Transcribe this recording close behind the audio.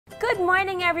Good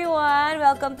morning, everyone!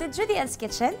 Welcome to Judy's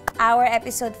Kitchen. Our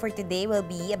episode for today will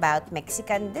be about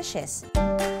Mexican dishes.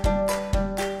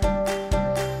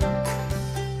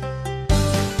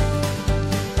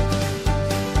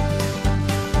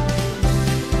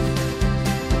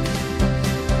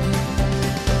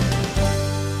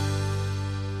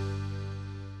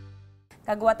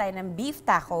 Gagawa tayo ng beef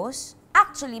tacos.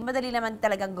 Actually, madali naman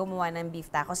talagang gumawa ng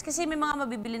beef tacos kasi may mga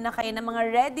mabibili na kayo ng mga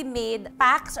ready-made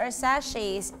packs or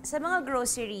sachets sa mga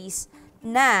groceries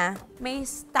na may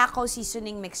taco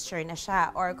seasoning mixture na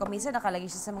siya. Or kung minsan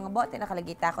nakalagay siya sa mga bote,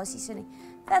 nakalagay taco seasoning,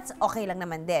 that's okay lang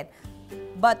naman din.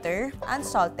 Butter,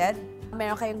 unsalted,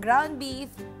 meron kayong ground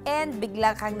beef, and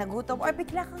bigla kang nagutom or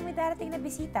bigla kang may darating na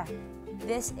bisita.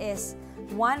 This is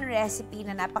one recipe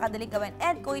na napakadaling gawin.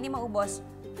 And kung hindi maubos,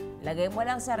 lagay mo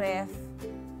lang sa ref.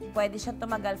 Pwede siyang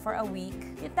tumagal for a week.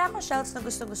 Yung taco shells na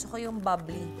gusto ko yung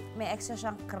bubbly. May extra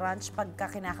siyang crunch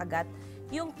pagka kinakagat.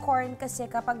 Yung corn kasi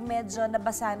kapag medyo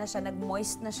nabasa na siya,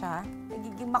 nag-moist na siya,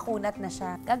 nagiging makunat na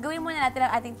siya. Gagawin muna natin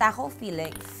ang ating taco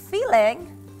filling.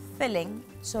 Filling.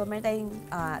 So, meron tayong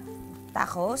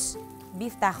tacos,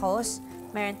 beef tacos.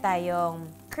 Meron tayong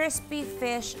crispy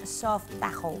fish soft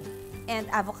taco. And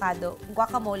avocado,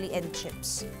 guacamole, and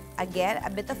chips. Again, a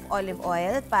bit of olive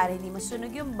oil para hindi masunog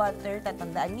yung butter.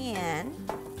 Tatandaan niyo yan.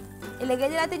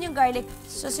 Ilagay natin yung garlic.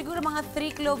 So, siguro mga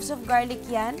 3 cloves of garlic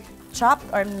yan. Chopped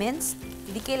or minced.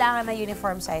 Hindi kailangan na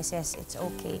uniform sizes. It's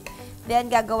okay.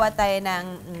 Then, gagawa tayo ng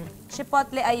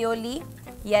chipotle aioli.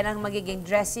 Yan ang magiging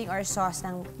dressing or sauce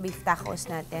ng beef tacos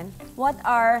natin. What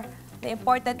are the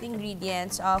important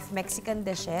ingredients of Mexican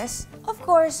dishes? Of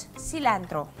course,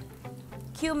 cilantro,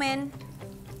 cumin,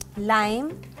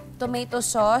 lime, tomato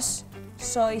sauce,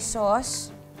 soy sauce,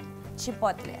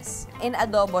 chipotles, and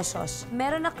adobo sauce.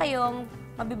 Meron na kayong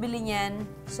mabibili niyan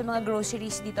sa mga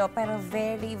groceries dito, pero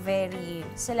very, very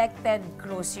selected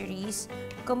groceries.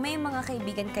 Kung may mga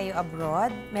kaibigan kayo abroad,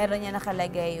 meron niya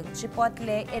nakalagay yung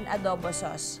chipotle and adobo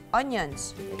sauce.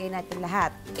 Onions, lagay natin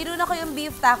lahat. Inuna ko yung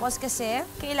beef tacos kasi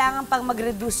kailangan pang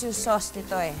mag-reduce yung sauce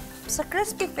nito eh. Sa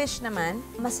crispy fish naman,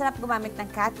 masarap gumamit ng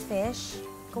catfish.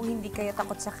 Kung hindi kayo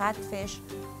takot sa catfish,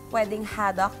 pwedeng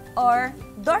haddock or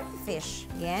dorfish.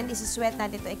 Again, isisweat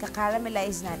natin ito,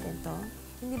 ika-caramelize natin to.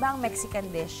 Hindi ba ang Mexican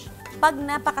dish? Pag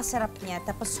napakasarap niya,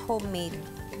 tapos homemade,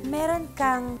 meron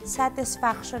kang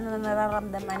satisfaction na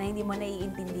nararamdaman na hindi mo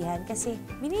naiintindihan kasi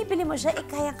binibili mo siya,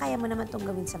 kaya-kaya mo naman itong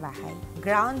gawin sa bahay.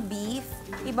 Ground beef,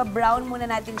 iba-brown muna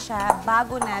natin siya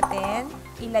bago natin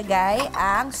ilagay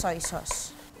ang soy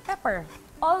sauce. Pepper.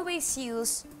 Always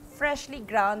use freshly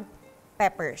ground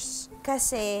peppers.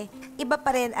 Kasi iba pa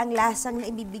rin ang lasang na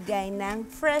ibibigay ng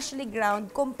freshly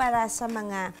ground kumpara sa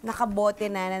mga nakabote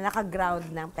na naka-ground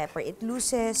ng pepper. It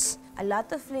loses a lot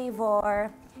of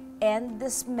flavor and the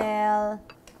smell.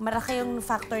 Marami yung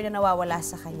factor na nawawala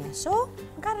sa kanya. So,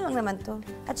 magkano lang naman to.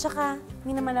 At saka,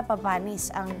 hindi naman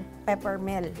napapanis ang pepper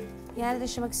mill. Yan natin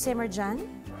siya mag-simmer dyan.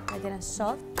 Lagyan ng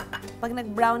salt. Pag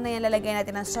nag-brown na yan, lalagay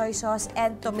natin ng soy sauce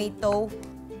and tomato.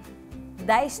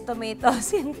 Diced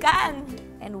tomatoes in can.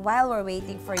 And while we're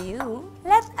waiting for you,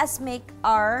 let us make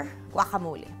our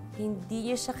guacamole.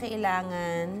 Hindi nyo siya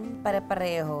kailangan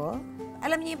pare-pareho.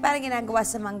 Alam niyo yung parang ginagawa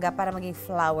sa mangga para maging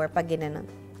flour pag ginanon.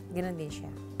 Ganon din siya.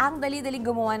 Ang dali-daling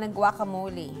gumawa ng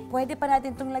guacamole. Pwede pa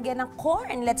natin itong lagyan ng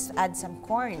corn. Let's add some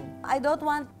corn. I don't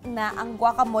want na ang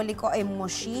guacamole ko ay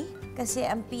mushy kasi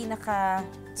ang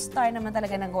pinaka-star naman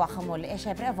talaga ng guacamole,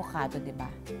 syempre avocado, di ba?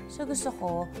 So gusto ko,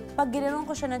 pag ginanon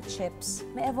ko siya ng chips,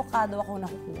 may avocado akong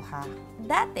nakukuha.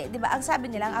 Dati, di ba, ang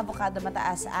sabi nila, ang avocado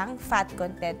mataas ang fat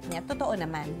content niya. Totoo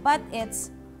naman. But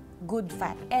it's good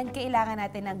fat. And kailangan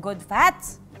natin ng good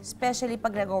fats, especially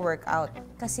pag nag-workout.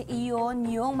 Kasi iyon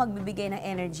yung magbibigay ng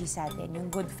energy sa atin,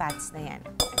 yung good fats na yan.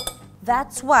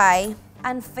 That's why,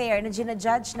 unfair na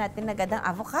ginajudge natin agad ang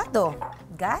avocado.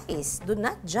 Guys, do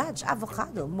not judge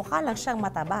avocado. Mukha lang siyang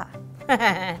mataba.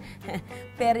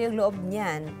 Pero yung loob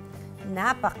niyan,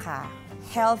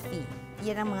 napaka-healthy.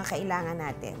 Yan ang mga kailangan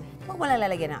natin. Huwag mo lang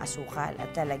lalagyan ng asukal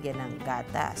at lalagyan ng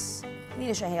gatas.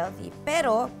 Hindi na siya healthy.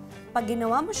 Pero, pag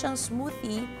ginawa mo siyang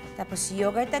smoothie, tapos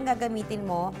yogurt ang gagamitin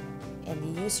mo, and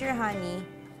you use your honey,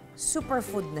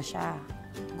 superfood na siya.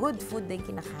 Good food din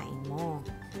kinakain mo.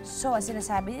 So, ang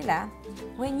sinasabi nila,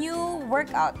 when you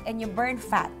work out and you burn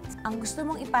fat, ang gusto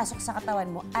mong ipasok sa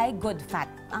katawan mo ay good fat.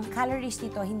 Ang calories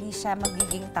nito, hindi siya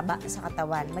magiging taba sa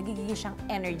katawan. Magiging siyang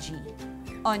energy.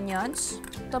 Onions,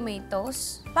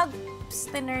 tomatoes. Pag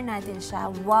stinner natin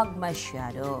siya, huwag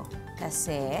masyado.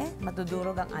 Kasi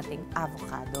matudurog ang ating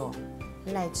avocado.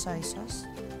 Light soy sauce.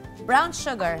 Brown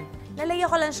sugar. Lalagyan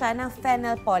ko lang siya ng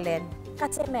fennel pollen.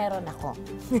 Kasi meron ako.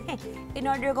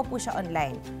 In-order ko po siya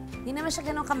online. Hindi naman siya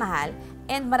ganun kamahal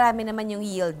and marami naman yung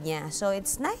yield niya. So,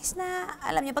 it's nice na,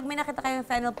 alam niyo, pag may nakita kayong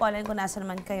fennel pollen, kung nasa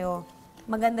naman kayo,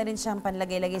 maganda rin siyang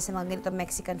panlagay-lagay sa mga ganito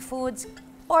Mexican foods.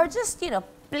 Or just, you know,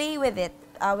 play with it,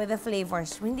 with the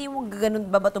flavors. Hindi mo ganun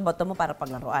babato-bato mo para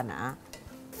paglaruan,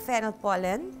 Fennel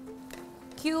pollen.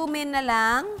 Cumin na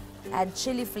lang. Add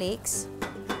chili flakes.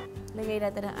 Lagay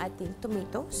natin ang ating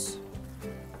tomatoes.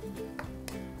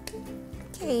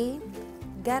 Okay.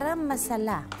 Garam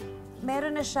masala.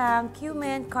 Meron na siyang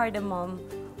cumin, cardamom,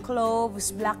 cloves,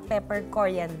 black pepper,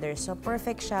 coriander. So,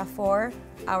 perfect siya for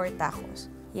our tacos.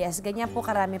 Yes, ganyan po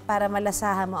karami para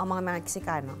malasahan mo ang mga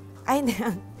Meksikano. Ay, hindi.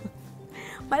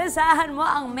 Malasahan mo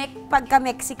ang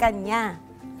pagka-Mexican niya.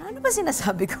 Ano ba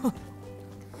sinasabi ko?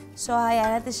 So,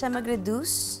 hayaan natin siya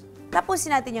mag-reduce.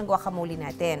 Tapusin natin yung guacamole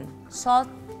natin. Salt.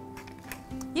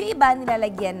 Yung iba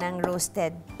nilalagyan ng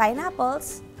roasted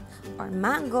pineapples or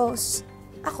mangoes.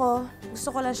 Ako, gusto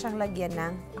ko lang siyang lagyan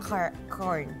ng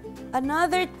corn.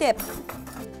 Another tip,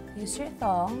 use your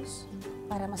tongs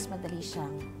para mas madali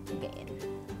siyang higain.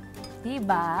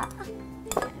 Diba?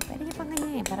 Pwede niyo pang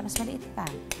ganyan para mas maliit pa.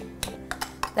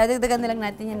 Dadagdagan na lang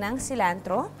natin yan ng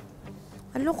cilantro.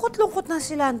 Ang lungkot-lungkot ng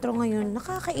cilantro ngayon.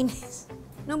 Nakakainis.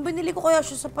 Nung binili ko kaya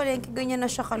siya sa palengke, ganyan na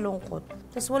siya kalungkot.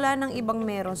 Tapos wala nang ibang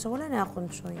meron, so wala na akong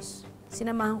choice.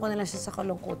 Sinamahan ko na lang siya sa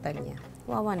kalungkutan niya.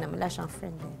 Wawa na, wala siyang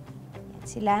friend eh.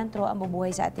 Cilantro ang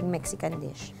bubuhay sa ating Mexican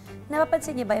dish.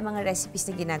 Napapansin niyo ba yung mga recipes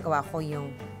na ginagawa ko,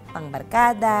 yung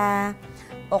pangbarkada,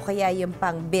 o kaya yung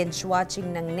pang binge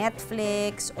watching ng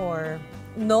Netflix, or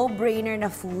no-brainer na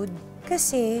food?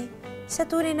 Kasi sa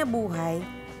tunay na buhay,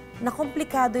 na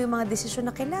komplikado yung mga desisyon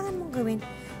na kailangan mong gawin,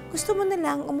 gusto mo na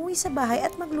lang umuwi sa bahay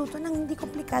at magluto ng hindi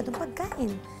komplikadong pagkain.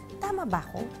 Tama ba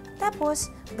ako?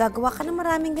 Tapos, gagawa ka ng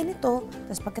maraming ganito,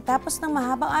 tapos pagkatapos ng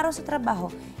mahabang araw sa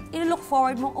trabaho, i-look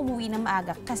forward mong umuwi na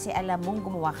maaga kasi alam mong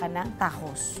gumawa ka ng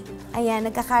tacos. Ayan,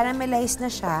 nagka-caramelize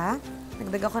na siya.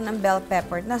 Nagdag ako ng bell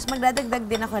pepper. Tapos magdadagdag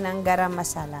din ako ng garam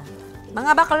masala.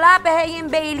 Mga bakla, pahingin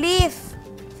bay leaf!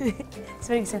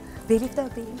 Sorry, bay leaf daw,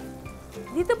 bay leaf.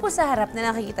 Dito po sa harap na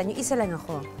nakikita nyo, isa lang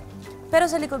ako. Pero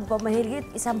sa likod po, mahigit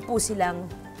 10 silang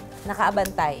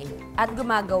nakaabantay at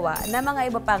gumagawa ng mga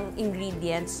iba pang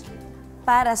ingredients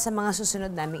para sa mga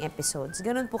susunod naming episodes.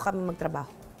 Ganun po kami magtrabaho.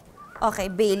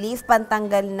 Okay, bay leaf,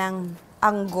 pantanggal ng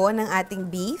anggo ng ating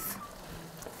beef.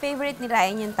 Favorite ni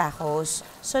Ryan yung tacos.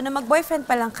 So, na mag-boyfriend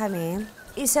pa lang kami,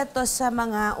 isa to sa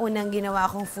mga unang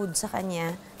ginawa kong food sa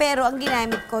kanya. Pero ang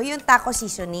ginamit ko, yung taco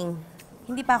seasoning.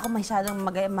 Hindi pa ako masyadong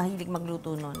mahilig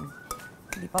magluto nun.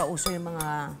 Hindi pa uso yung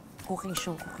mga cooking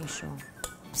show.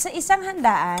 Sa isang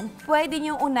handaan, pwede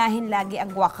niyong unahin lagi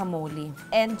ang guacamole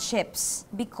and chips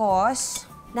because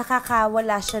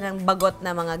nakakawala siya ng bagot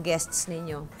na mga guests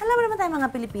ninyo. Alam mo naman tayo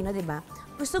mga Pilipino, di ba?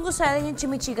 Gusto natin yung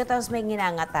chimichika tapos may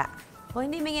ginangata. Kung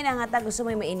hindi may ginangata, gusto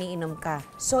mo may iniinom ka.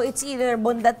 So it's either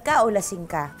bundat ka o lasing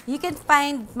ka. You can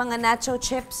find mga nacho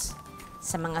chips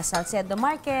sa mga Salcedo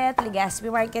Market,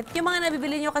 Legazpi Market. Yung mga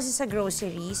nabibili nyo kasi sa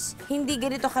groceries, hindi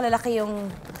ganito kalalaki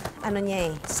yung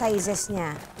sizes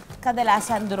niya.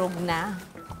 Kadalasan durog na.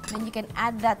 Then you can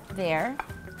add that there.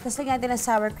 Tapos lagyan natin ng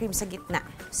sour cream sa gitna.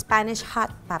 Spanish hot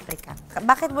paprika.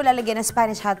 Bakit mo lalagyan ng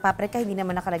Spanish hot paprika? Hindi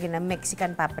naman nakalagyan ng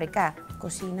Mexican paprika.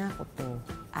 Kusina ko to.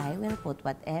 I will put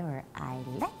whatever I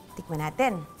like. Tikman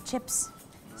natin. Chips.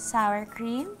 Sour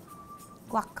cream.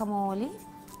 Guacamole.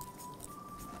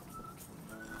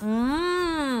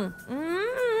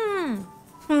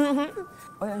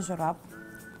 Ay, ang sarap.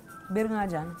 Beer nga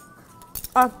dyan.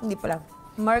 Hindi pala.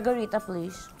 Margarita,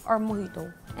 please. Or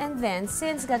mojito. And then,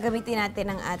 since gagamitin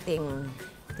natin ang ating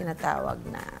tinatawag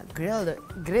na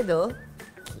griddle,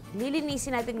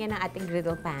 lilinisin natin yan ang ating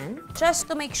griddle pan just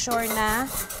to make sure na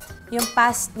yung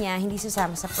past niya hindi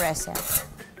sasama sa present.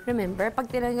 Remember, pag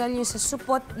tinanggal nyo sa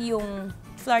supot yung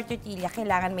flour tortilla,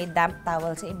 kailangan may damp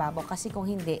towel sa ibabaw kasi kung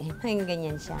hindi, hanggang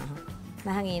ganyan siya.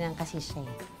 Nahanginan kasi siya.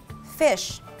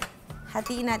 Fish.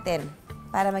 Hatiin natin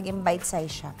para maging bite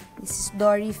size siya. This is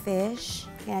dory fish.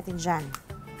 Kaya natin dyan.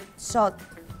 Salt,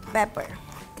 pepper,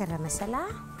 garam masala,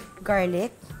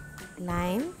 garlic,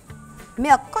 lime,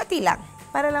 milk, konti lang.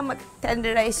 Para lang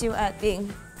mag-tenderize yung ating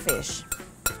fish.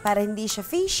 Para hindi siya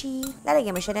fishy,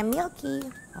 lalagyan mo siya ng milky.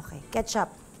 Okay, ketchup.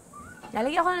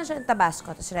 Lalagyan ko na siya ng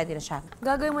tabasco, tapos ready na siya.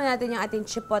 Gagawin muna natin yung ating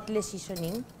chipotle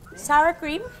seasoning. Sour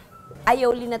cream.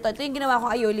 Aioli na to. Ito yung ginawa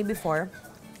kong aioli before.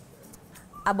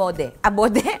 Abode.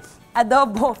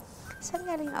 Adobo. Saan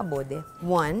galing yung abode?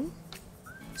 1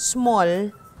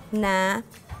 small na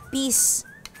piece.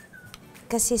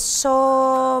 Kasi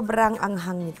sobrang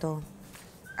anghang nito.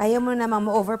 Ayaw mo namang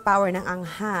ma-overpower ng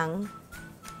anghang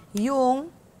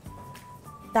yung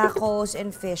tacos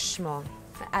and fish mo.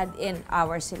 Add in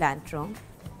our cilantro.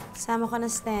 Sama ko ng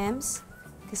stems,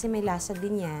 kasi may lasa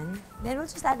din yan. Then we'll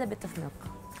just add a bit of milk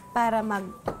para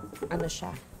ano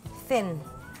siya, thin.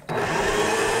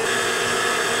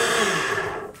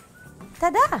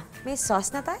 Tada! May sauce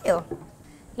na tayo.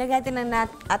 Lagyan natin ng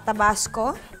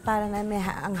tabasco para na may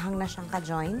anghang na siyang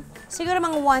ka-join. Siguro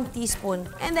mga 1 teaspoon.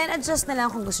 And then adjust na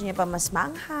lang kung gusto niya pa mas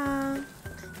maanghang.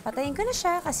 Patayin ko na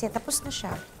siya kasi tapos na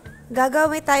siya.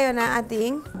 Gagawin tayo ng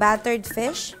ating battered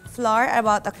fish. Flour,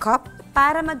 about a cup.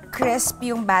 Para mag-crisp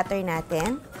yung batter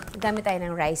natin, gamit tayo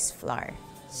ng rice flour.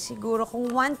 Siguro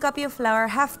kung 1 cup yung flour,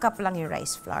 half cup lang yung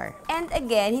rice flour. And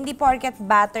again, hindi porket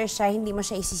batter siya, hindi mo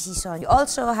siya isi-season. You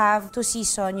also have to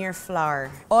season your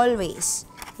flour. Always.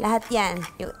 Lahat yan.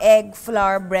 Yung egg,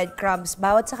 flour, breadcrumbs,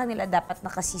 bawat sa kanila dapat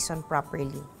naka-season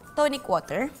properly. Tonic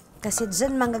water, kasi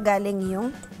dyan manggagaling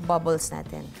yung bubbles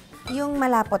natin. Yung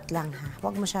malapot lang ha.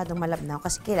 Huwag masyadong malabnaw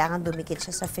kasi kailangan dumikit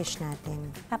siya sa fish natin.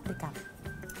 Paprika.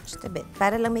 Just a bit.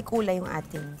 Para lang may kulay yung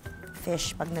ating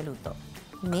fish pag naluto.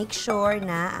 Make sure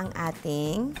na ang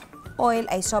ating oil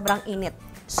ay sobrang init.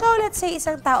 So, let's say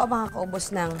isang tao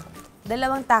makakaubos ng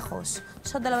 2 tacos.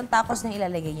 So, 2 tacos na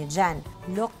ilalagay nyo dyan.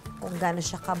 Look kung gano'n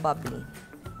siya ka-bubbly.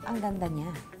 Ang ganda niya.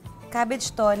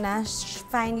 Cabbage to na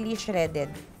finely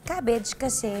shredded. Cabbage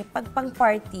kasi pag pang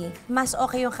party, mas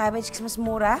okay yung cabbage kasi mas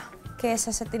mura kesa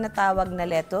sa tinatawag na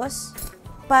lettuce.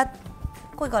 But,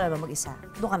 kung ikaw lang mag-isa,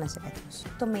 doon ka na sa lettuce.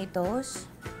 Tomatoes,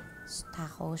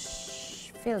 tacos,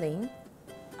 filling,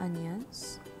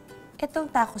 onions. Itong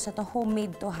tacos na to,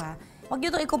 homemade to ha. Huwag nyo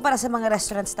itong ikumpara sa mga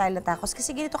restaurant style na tacos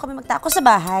kasi ganito kami mag-tacos sa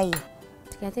bahay.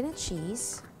 Tignan natin ang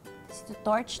cheese. Ito,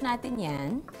 torch natin yan.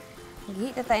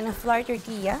 Mag-heat na tayo ng flour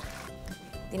tortilla.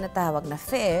 Tinatawag na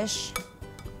fish.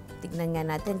 Tignan nga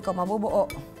natin kung mabubuo.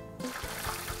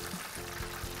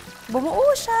 Bumuo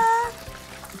siya!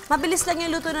 Mabilis lang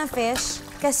yung luto ng fish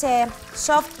kasi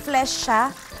soft flesh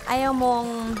siya. Ayaw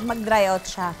mong mag-dry out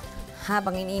siya.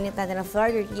 Habang iniinit natin ang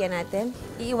flour tortilla natin,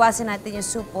 iiwasan natin yung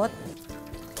supot.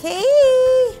 Okay!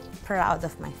 Proud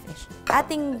of my fish.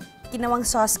 Ating ginawang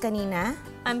sauce kanina,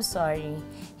 I'm sorry.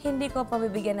 Hindi ko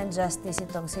pabibigyan ng justice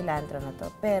itong cilantro na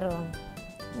to. Pero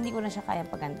hindi ko na siya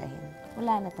kayang pagandahin.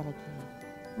 Wala na talaga.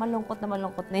 Malungkot na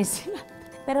yung cilantro.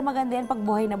 Pero maganda yan pag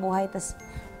buhay na buhay, tas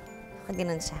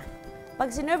kaganon siya.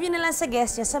 Pag sinerve nyo na lang sa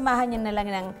guest nyo, samahan nyo na lang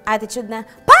ng attitude na,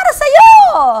 para sa'yo!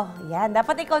 Yan,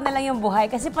 dapat ikaw na lang yung buhay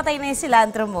kasi patay na yung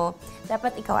cilantro mo.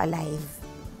 Dapat ikaw alive.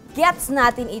 Gets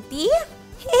natin iti?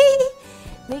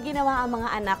 May ginawa ang mga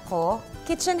anak ko,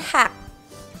 kitchen hack.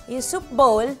 Yung soup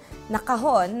bowl na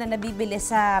kahon na nabibili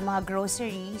sa mga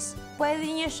groceries, pwede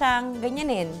nyo siyang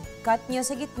ganyanin. Cut nyo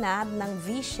sa gitna ng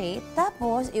V-shape,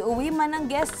 tapos iuwi man ng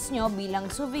guests nyo bilang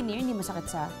souvenir, hindi masakit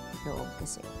sa loob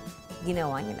kasi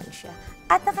ginawa nyo lang siya.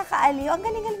 At nakakaaliw, ang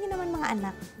galing-galing nyo naman mga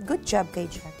anak. Good job kayo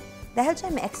dyan. Dahil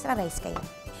dyan may extra rice kayo.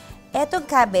 Etong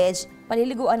cabbage,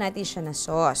 paliliguan natin siya na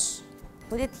sauce.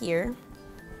 Put it here,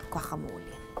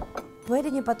 guacamole. Pwede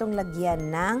nyo pa itong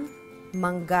lagyan ng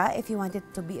mangga if you want it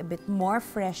to be a bit more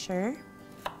fresher.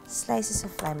 Slices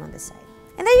of lime on the side.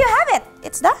 And there you have it!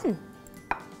 It's done!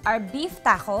 Our beef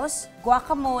tacos,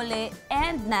 guacamole,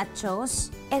 and nachos,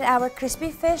 and our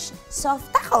crispy fish soft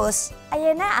tacos.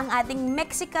 Ayan na ang ating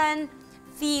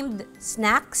Mexican-themed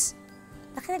snacks.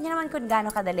 Nakita niyo naman kung gaano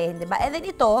kadali, di ba? And then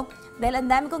ito, dahil ang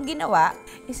dami kong ginawa,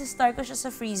 isa-store ko siya sa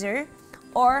freezer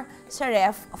or sa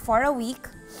ref for a week.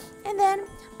 And then,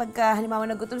 pagka halimbawa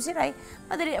nagutom si Rai,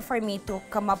 madali for me to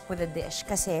come up with a dish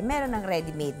kasi meron ng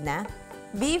ready-made na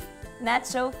beef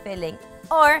nacho filling.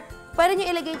 Or, pwede nyo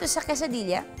ilagay ito sa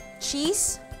quesadilla,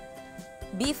 cheese,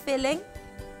 beef filling,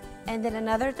 and then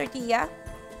another tortilla,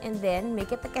 and then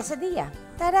make it a quesadilla.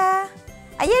 Tada!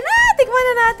 Ayan na! Tikman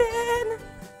na natin!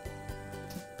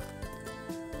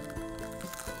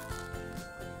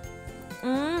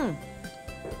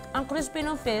 Ang crispy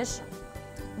ng fish,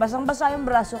 basang-basa yung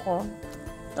braso ko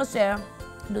kasi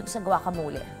doon sa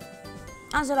guacamole.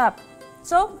 Ang sarap.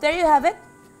 So, there you have it.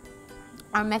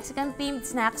 Our Mexican-themed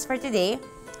snacks for today.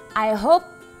 I hope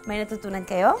may natutunan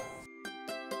kayo.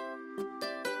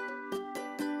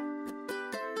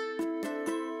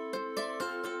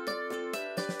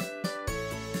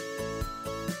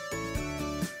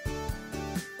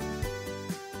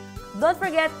 Don't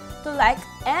forget to like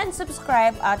and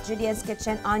subscribe at Judy's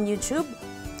Kitchen on YouTube.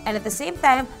 And at the same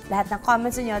time, lahat ng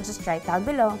comments niyo just write down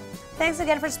below. Thanks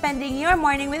again for spending your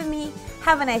morning with me.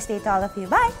 Have a nice day to all of you.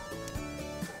 Bye!